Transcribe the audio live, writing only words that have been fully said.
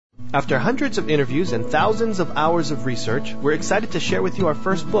After hundreds of interviews and thousands of hours of research, we're excited to share with you our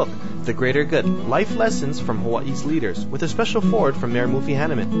first book, The Greater Good, Life Lessons from Hawaii's Leaders, with a special foreword from Mayor Mufi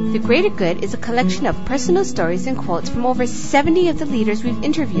Hanneman. The Greater Good is a collection of personal stories and quotes from over 70 of the leaders we've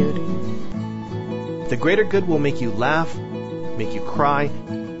interviewed. The Greater Good will make you laugh, make you cry,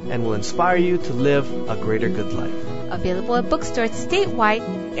 and will inspire you to live a greater good life. Available at bookstores statewide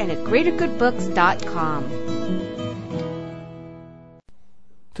and at greatergoodbooks.com.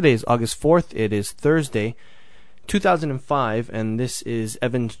 Today is August 4th. It is Thursday, 2005, and this is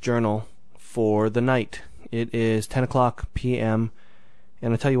Evan's Journal for the night. It is 10 o'clock p.m.,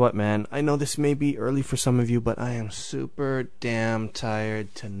 and I tell you what, man, I know this may be early for some of you, but I am super damn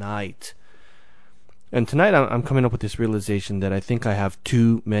tired tonight. And tonight I'm coming up with this realization that I think I have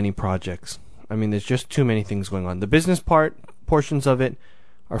too many projects. I mean, there's just too many things going on. The business portions of it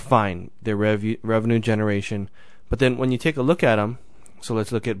are fine. They're revenue generation. But then when you take a look at them, so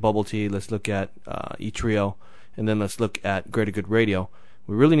let's look at Bubble Tea, let's look at eTrio, and then let's look at Greater Good Radio.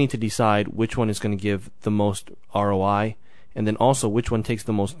 We really need to decide which one is going to give the most ROI, and then also which one takes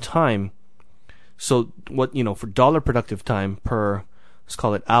the most time. So what, for dollar productive time per, let's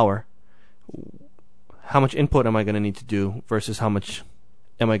call it hour, how much input am I going to need to do versus how much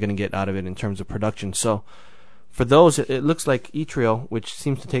am I going to get out of it in terms of production? So for those, it looks like eTrio, which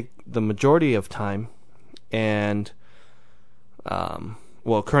seems to take the majority of time, and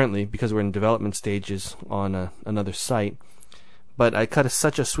currently, because we're in development stages on another site, but I cut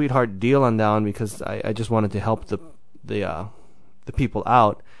such a sweetheart deal on that one because I just wanted to help the people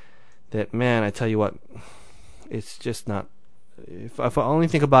out. That, man, I tell you what, it's just not. If I only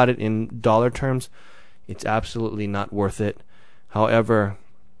think about it in dollar terms, it's absolutely not worth it. However,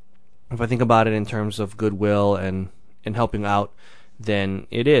 if I think about it in terms of goodwill and helping out, then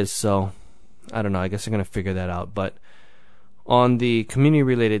it is. So I don't know. I guess I'm gonna figure that out, but. On the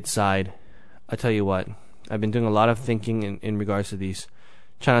community-related side, I tell you what, I've been doing a lot of thinking in regards to these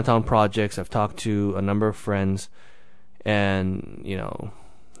Chinatown projects. I've talked to a number of friends, and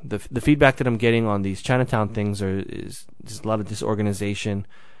the feedback that I'm getting on these Chinatown things is a lot of disorganization.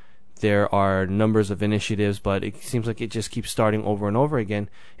 There are numbers of initiatives, but it seems like it just keeps starting over and over again.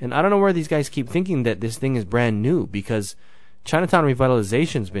 And I don't know where these guys keep thinking that this thing is brand new, because Chinatown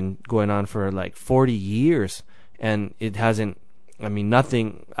revitalization's been going on for like 40 years. And it hasn't,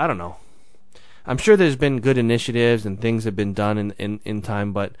 nothing, I don't know. I'm sure there's been good initiatives and things have been done in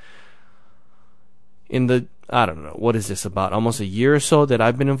time, but I don't know, what is this, about almost a year or so that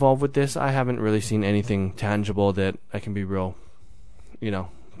I've been involved with this, I haven't really seen anything tangible that I can be real,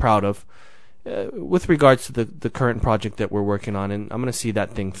 proud of. With regards to the current project that we're working on, and I'm going to see that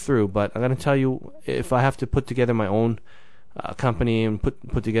thing through, but I'm going to tell you, if I have to put together my own company and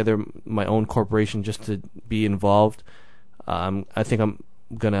put together my own corporation just to be involved, I think I'm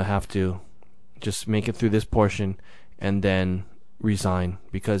gonna have to just make it through this portion and then resign,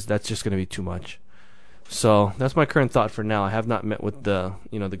 because that's just gonna be too much. So that's my current thought for now. I have not met with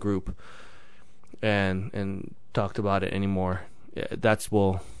the group and talked about it anymore.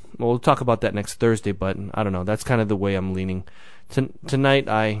 We'll talk about that next Thursday, but I don't know. That's kind of the way I'm leaning. Tonight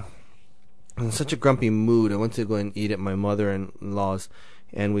I'm in such a grumpy mood. I went to go and eat at my mother-in-law's,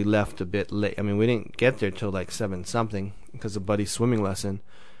 and we left a bit late. We didn't get there till like 7-something because of Buddy's swimming lesson.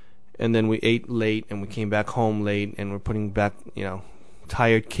 And then we ate late, and we came back home late, and we're putting back,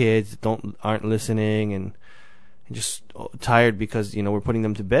 tired kids that aren't listening, and just tired because, we're putting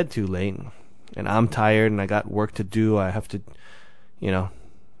them to bed too late. And I'm tired, and I got work to do. I have to,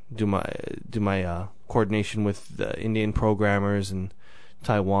 do my coordination with the Indian programmers and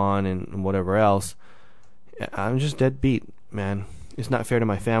Taiwan and whatever else. I'm just dead beat, man. It's not fair to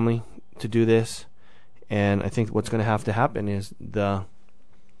my family to do this, and I think what's going to have to happen is some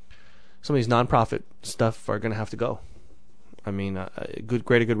of these nonprofit stuff are going to have to go.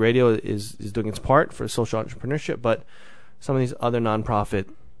 Greater Good Radio is doing its part for social entrepreneurship, but some of these other nonprofit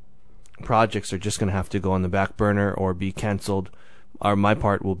projects are just going to have to go on the back burner or be canceled, or my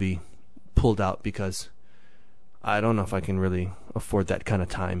part will be pulled out, because I don't know if I can really afford that kind of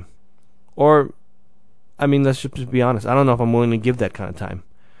time. Or, let's just be honest. I don't know if I'm willing to give that kind of time.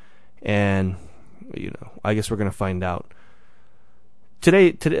 And, I guess we're going to find out.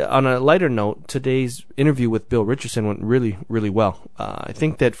 Today, on a lighter note, today's interview with Bill Richardson went really, really well. I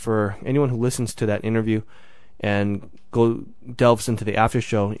think that for anyone who listens to that interview and delves into the after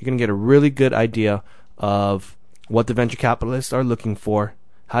show, you're going to get a really good idea of what the venture capitalists are looking for,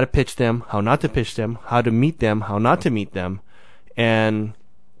 how to pitch them, how not to pitch them, how to meet them, how not to meet them. And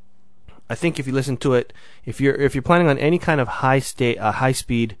I think if you listen to it, if you're planning on any kind of high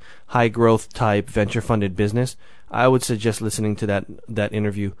speed, high growth type venture funded business, I would suggest listening to that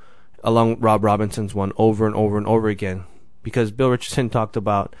interview along with Rob Robinson's one, over and over and over again, because Bill Richardson talked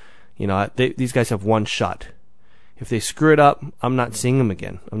about, these guys have one shot. If they screw it up, I'm not seeing them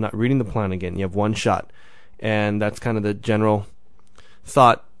again. I'm not reading the plan again. You have one shot, and that's kind of the general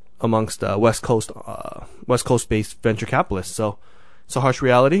thought amongst West Coast-based venture capitalists. So it's a harsh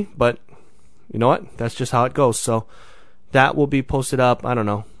reality, but you know what? That's just how it goes. So that will be posted up, I don't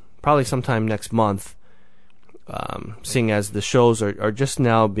know, probably sometime next month, seeing as the shows are just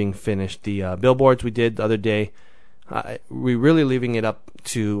now being finished. The billboards we did the other day, we're really leaving it up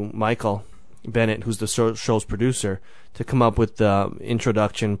to Michael Bennett, who's the show's producer, to come up with the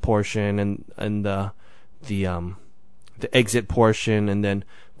introduction portion and the exit portion, and then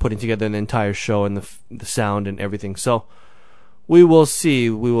putting together an entire show and the sound and everything. So we will see.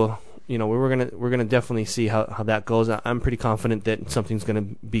 We're gonna definitely see how that goes. I'm pretty confident that something's gonna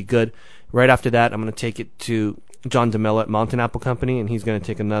be good. Right after that, I'm gonna take it to John DeMello at Mountain Apple Company, and he's gonna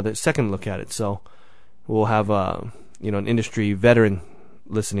take another second look at it. So we'll have an industry veteran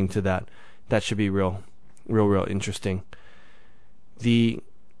listening to that. That should be real interesting. The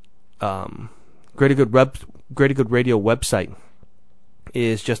Greater Good Radio website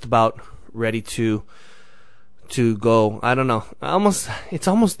is just about ready to go. I don't know. It's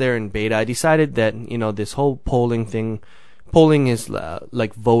almost there in beta. I decided that this whole polling is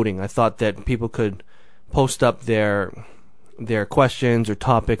like voting. I thought that people could post up their questions or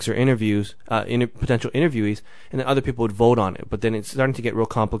topics or interviews, potential interviewees, and then other people would vote on it. But then it's starting to get real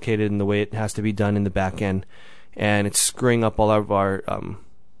complicated in the way it has to be done in the back end, and it's screwing up all of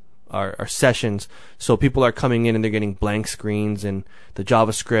our sessions. So people are coming in and they're getting blank screens, and the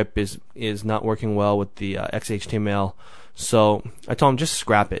JavaScript is not working well with the XHTML. So I told them, just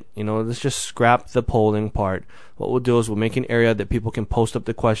scrap it. Let's just scrap the polling part. What we'll do is we'll make an area that people can post up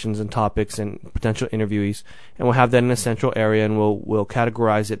the questions and topics and potential interviewees, and we'll have that in a central area, and we'll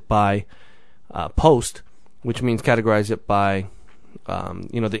categorize it by post, which means categorize it by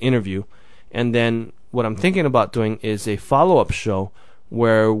the interview. And then what I'm thinking about doing is a follow-up show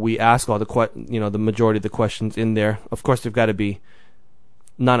where we ask all the majority of the questions in there. Of course, they've got to be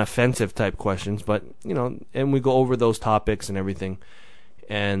non-offensive type questions, but and we go over those topics and everything,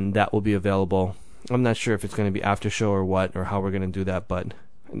 and that will be available. I'm not sure if it's going to be after show or what, or how we're going to do that, but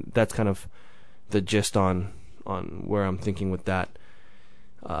that's kind of the gist on where I'm thinking with that.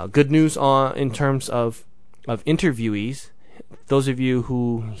 Good news in terms of interviewees. Those of you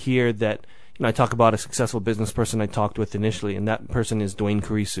who hear that I talk about a successful business person I talked with initially, and that person is Dwayne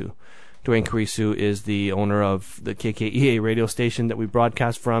Carisu. Dwayne Carisu is the owner of the KKEA radio station that we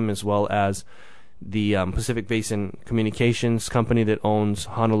broadcast from, as well as the Pacific Basin Communications company that owns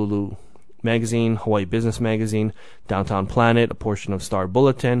Honolulu Magazine, Hawaii Business Magazine, Downtown Planet, a portion of Star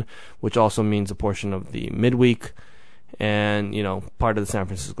Bulletin, which also means a portion of the Midweek, and part of the San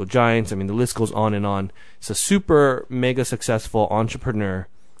Francisco Giants. I mean, the list goes on and on. It's a super mega successful entrepreneur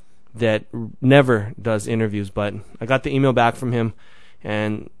that never does interviews, but I got the email back from him,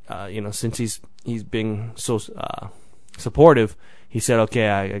 and since he's being so supportive, he said, okay,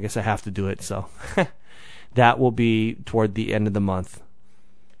 I guess I have to do it. So that will be toward the end of the month.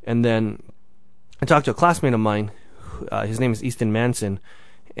 And then I talked to a classmate of mine. His name is Easton Manson,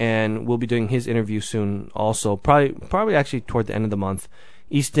 and we'll be doing his interview soon also, probably actually toward the end of the month.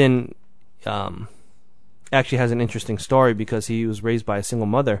 Easton actually has an interesting story because he was raised by a single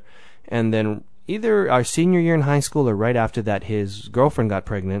mother, and then either our senior year in high school or right after that, his girlfriend got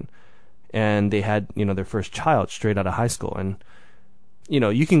pregnant, and they had their first child straight out of high school. And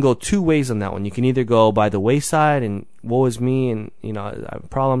you can go two ways on that one. You can either go by the wayside and woe is me, and I have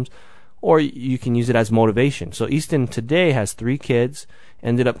problems, or you can use it as motivation. So Easton today has 3 kids,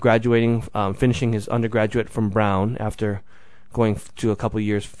 ended up graduating, finishing his undergraduate from Brown after going to a couple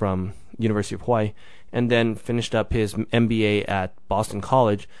years from University of Hawaii, and then finished up his MBA at Boston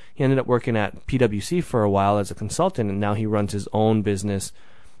College. He ended up working at PwC for a while as a consultant, and now he runs his own business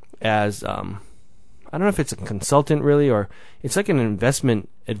as I don't know if it's a consultant really, or it's like an investment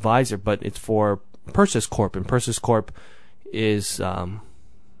advisor, but it's for Persis Corp. And Persis Corp is I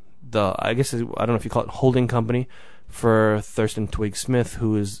don't know if you call it holding company for Thurston Twigg Smith,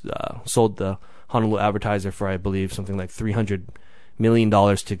 who is sold the Honolulu Advertiser for, I believe, something like $300 million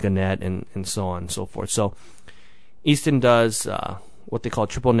to Gannett, and so on and so forth. So Easton does what they call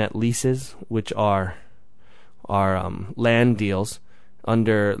triple net leases, which are land deals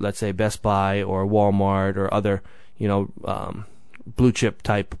under, let's say, Best Buy or Walmart or other blue chip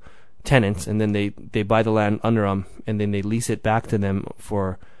type tenants, and then they buy the land under them, and then they lease it back to them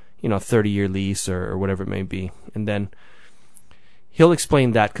for 30-year lease or whatever it may be. And then he'll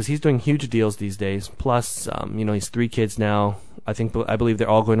explain that because he's doing huge deals these days. Plus, he's 3 kids now. I believe they're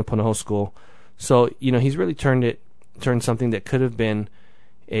all going to Punahou School. So, he's really turned something that could have been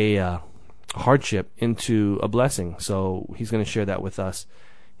a hardship into a blessing. So he's going to share that with us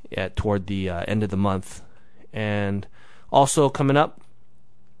toward the end of the month. And also coming up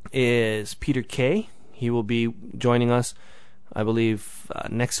is Peter Kay. He will be joining us, I believe,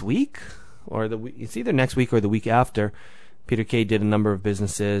 next week, or it's either next week or the week after. Peter Kay did a number of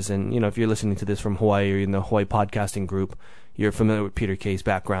businesses, and if you're listening to this from Hawaii or in the Hawaii podcasting group, you're familiar with Peter Kay's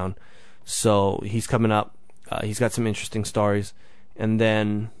background. So he's coming up. He's got some interesting stories. And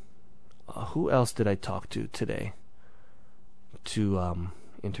then who else did I talk to today to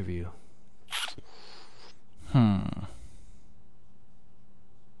interview?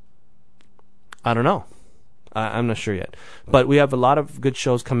 I don't know. I'm not sure yet. But we have a lot of good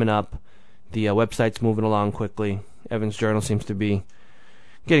shows coming up. The website's moving along quickly. Evan's Journal seems to be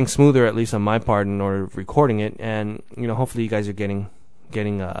getting smoother, at least on my part, in order of recording it. And, hopefully you guys are getting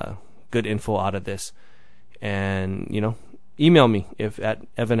good info out of this. And, email me at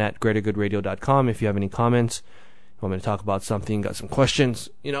evan@greatergoodradio.com if you have any comments. Want me to talk about something, got some questions.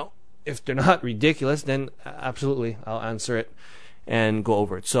 If they're not ridiculous, then absolutely I'll answer it and go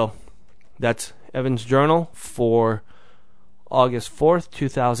over it. So that's Evan's Journal for August 4th,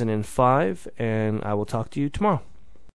 2005, and I will talk to you tomorrow.